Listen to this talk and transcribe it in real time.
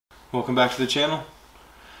Welcome back to the channel.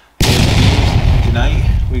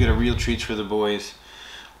 Tonight we got a real treat for the boys.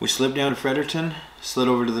 We slipped down to Fredericton, slid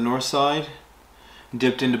over to the north side,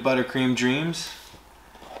 dipped into Buttercream Dreams,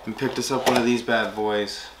 and picked us up one of these bad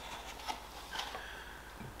boys.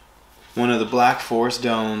 One of the Black Forest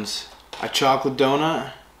Dones. A chocolate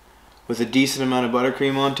donut with a decent amount of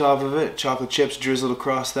buttercream on top of it, chocolate chips drizzled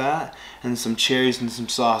across that, and some cherries and some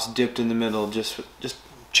sauce dipped in the middle, just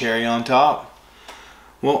cherry on top.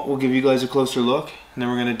 Well, we'll give you guys a closer look, and then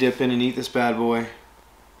we're going to dip in and eat this bad boy.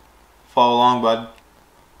 Follow along, bud.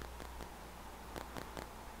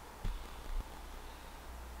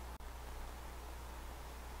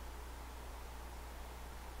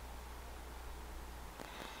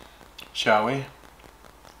 Shall we?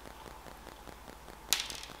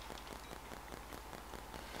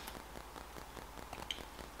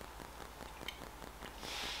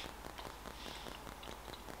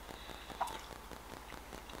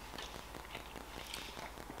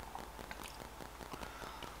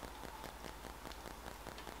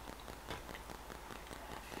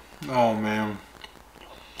 Oh man,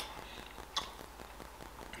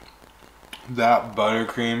 that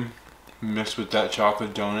buttercream mixed with that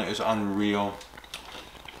chocolate donut is unreal.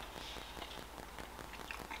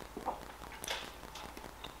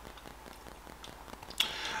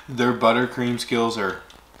 Their buttercream skills are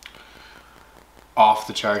off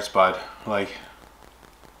the charts, bud. Like,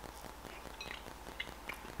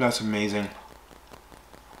 that's amazing.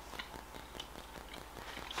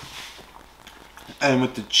 And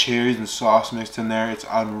with the cherries and sauce mixed in there, it's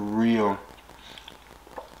unreal.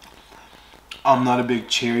 I'm not a big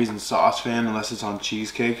cherries and sauce fan unless it's on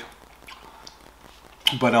cheesecake.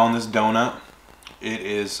 But on this donut, it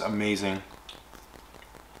is amazing.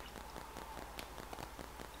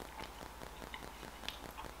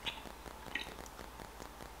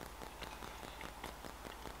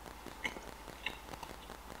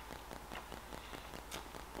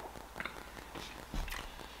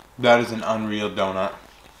 That is an unreal donut.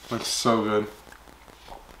 It's so good.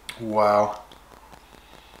 Wow.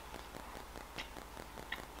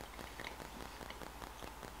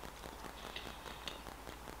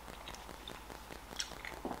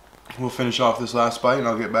 We'll finish off this last bite and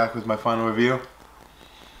I'll get back with my final review.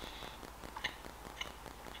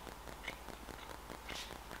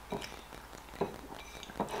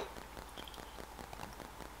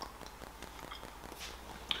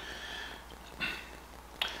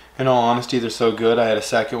 In all honesty, they're so good, I had a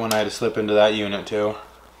second one I had to slip into that unit too.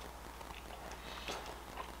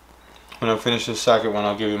 When I finish this second one,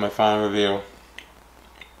 I'll give you my final review.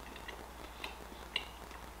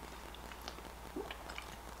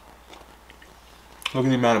 Look at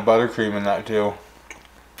the amount of buttercream in that too.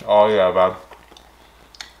 Oh yeah, bud.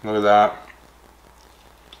 Look at that.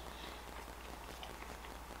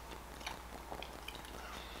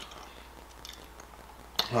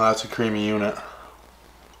 Well, that's a creamy unit.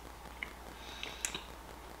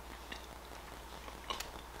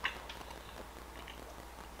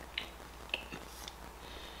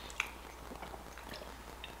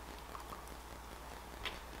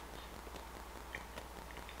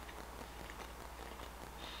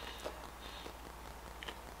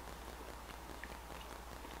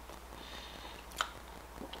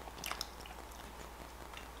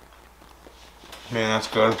 Man, that's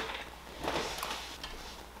good.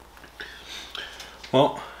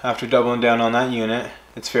 Well, after doubling down on that unit,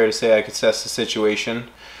 it's fair to say I could assess the situation.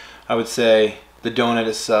 I would say the donut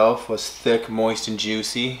itself was thick, moist, and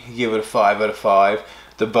juicy. Give it a 5 out of 5.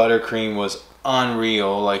 The buttercream was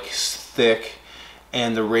unreal, like thick,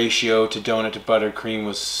 and the ratio to donut to buttercream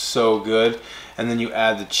was so good. And then you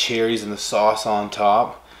add the cherries and the sauce on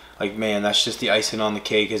top. Like, man, that's just the icing on the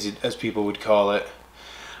cake, as people would call it.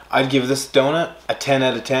 I'd give this donut a 10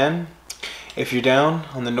 out of 10. If you're down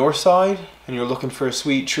on the north side and you're looking for a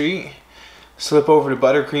sweet treat, slip over to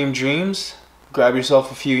Buttercream Dreams, grab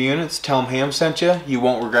yourself a few units, tell them Ham sent you. You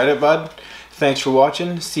won't regret it, bud. Thanks for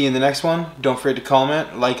watching. See you in the next one. Don't forget to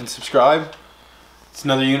comment, like, and subscribe. It's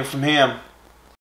another unit from Ham.